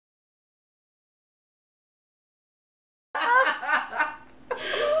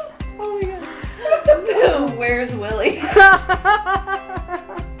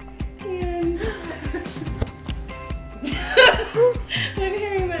I'm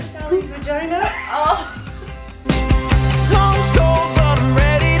hearing about Sally's vagina. Oh. Long stole, but I'm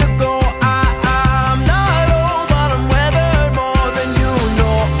ready to go. I'm not old, but I'm weathered more than you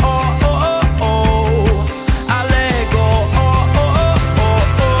know. Oh, oh, oh, oh. I let go. Oh, oh, oh, oh,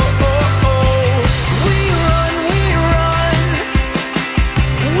 oh, oh. We run.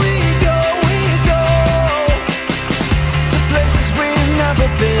 We go to places we've never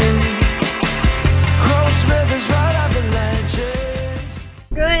been. Cross rivers, right avalanches.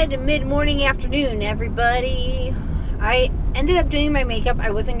 Good mid-morning afternoon, everybody. I ended up doing my makeup. I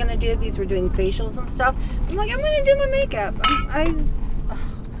wasn't gonna do it because we're doing facials and stuff. I'm like, I'm gonna do my makeup.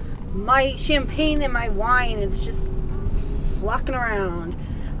 My champagne and my wine is just walking around.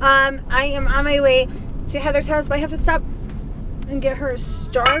 I am on my way to Heather's house, but I have to stop and get her a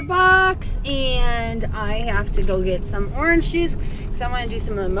Starbucks, and I have to go get some orange juice because I want to do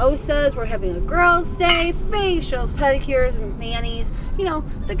some mimosas. We're having a girls' day, facials, pedicures, manis, you know,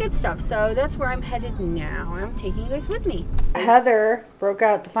 the good stuff. So that's where I'm headed now. I'm taking you guys with me. Heather broke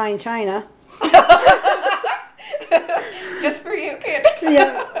out the fine china. Just for you, Candace.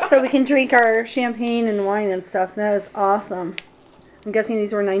 Yeah, so we can drink our champagne and wine and stuff. That is awesome. I'm guessing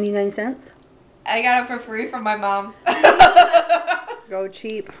these were 99 cents. I got it for free from my mom. Go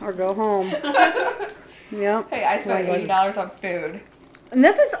cheap or go home. Yep. Hey, I spent $80 on food. And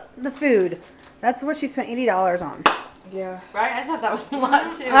this is the food. That's what she spent $80 on. Yeah. Right? I thought that was a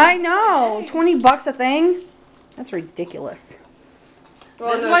lot too. I know. 20 bucks a thing? That's ridiculous.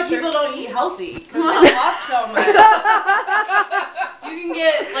 Well, that's why people don't eat healthy. Because they cost so much. You can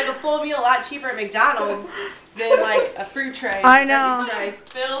get like a full meal a lot cheaper at McDonald's than like a fruit tray. I know. I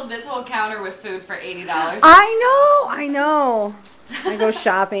filled this whole counter with food for $80. I know. I go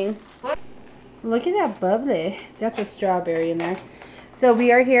shopping. Look at that bubbly. That's a strawberry in there. So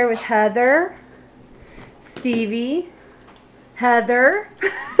we are here with Heather, Stevie, Heather.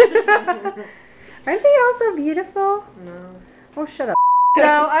 Aren't they all so beautiful? No. Oh, shut up. So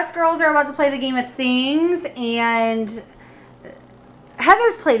us girls are about to play the game of things, and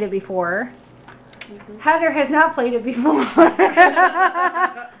Heather's played it before. Heather has not played it before.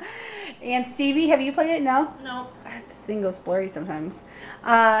 And Stevie, have you played it? No? No. This thing goes blurry sometimes.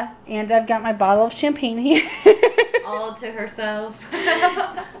 And I've got my bottle of champagne here. All to herself.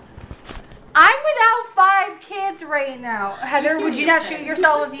 I'm without 5 kids right now. Heather, would you not shoot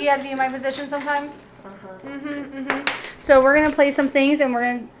yourself if you had to be in my position sometimes? So we're going to play some things, and we're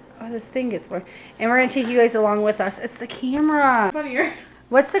going to... Oh, this thing gets blurry. And we're going to take you guys along with us. It's the camera. Funnier.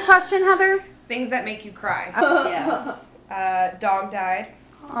 What's the question, Heather? Things that make you cry. Yeah. Dog died.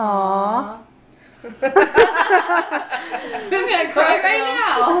 Aww. I'm gonna cry right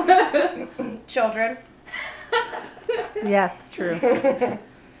now. Children. Yes, true.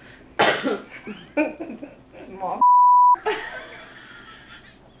 Small.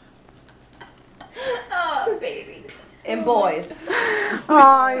 Oh, baby. And boys.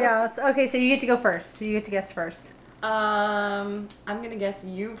 Oh, yes. Okay, so you get to go first. So you get to guess first. I'm gonna guess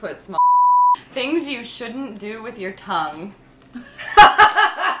you put small. Things you shouldn't do with your tongue.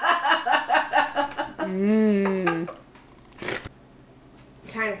 I'm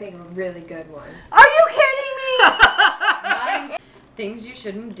trying to think of a really good one. Are you kidding me? Things you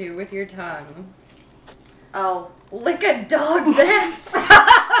shouldn't do with your tongue. Oh. Lick a dog's ass.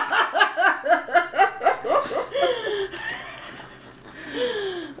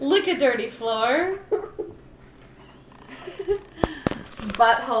 Lick a dirty floor.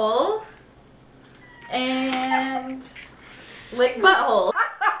 Butthole. And lick butthole.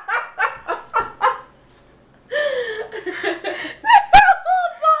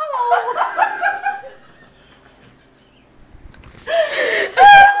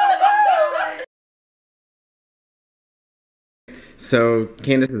 So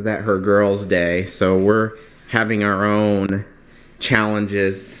Candace is at her girls' day, so we're having our own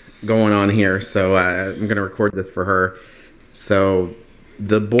challenges going on here. So I'm gonna record this for her. So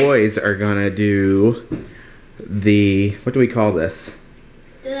the boys are gonna do the, what do we call this?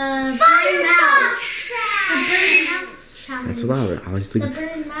 The fire sauce. The burn mouse challenge. That's loud. I'll just The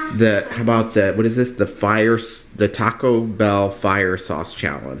burn mouse. the, how about the, what is this? The Taco Bell fire sauce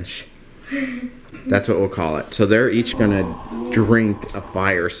challenge. That's what we'll call it. So they're each gonna drink a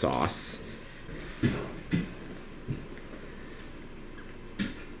fire sauce.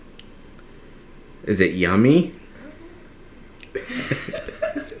 Is it yummy?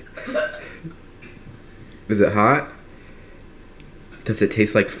 Is it hot? Does it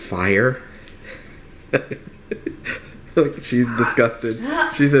taste like fire? Look, she's disgusted.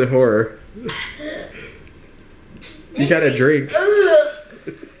 She's in horror. You got a drink.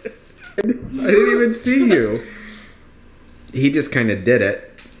 I didn't even see you. He just kind of did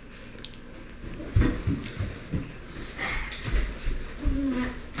it.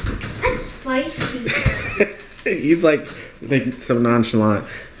 That's spicy. He's like so nonchalant.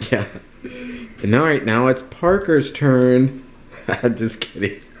 Yeah. And all right, now it's Parker's turn. I'm just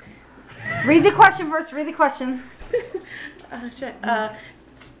kidding. Read the question first. Read the question. Shit.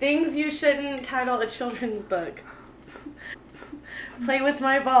 Things you shouldn't title a children's book. Play with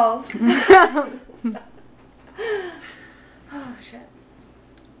my balls. Oh shit.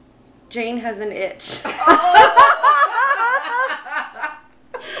 Jane has an itch.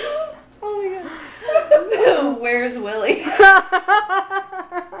 Oh my god. Where's Willie?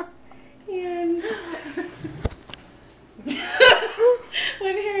 And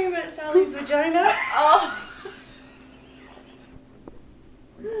when Harry met Sally's vagina. Oh.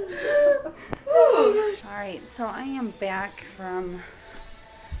 Alright, so I am back from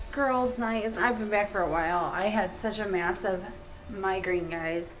girls' night. I've been back for a while. I had such a massive migraine,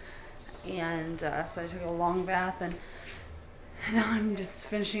 guys, and so I took a long bath, and now I'm just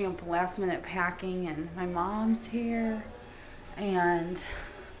finishing up last minute packing, and my mom's here, and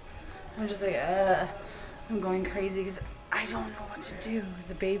I'm just like, I'm going crazy because I don't know what to do.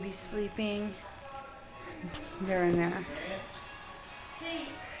 The baby's sleeping. They're in there.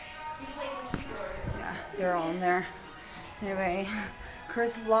 Yeah, they're all in there. Anyway,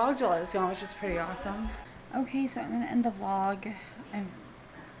 Chris vlogged while I was gone, which is pretty awesome. Okay, so I'm going to end the vlog. I'm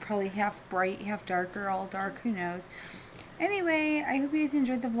probably half bright, half dark, or all dark, who knows. Anyway, I hope you guys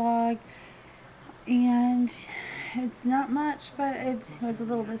enjoyed the vlog. And it's not much, but it was a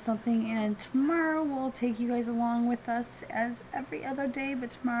little bit something. And tomorrow we'll take you guys along with us as every other day,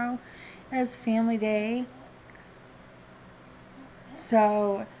 but tomorrow is family day.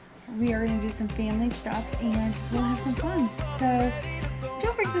 So we are going to do some family stuff and we'll have some fun. So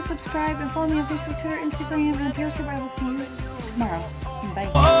don't forget to subscribe and follow me on Facebook, Twitter, Instagram, and Periscope. I will see you tomorrow. Bye.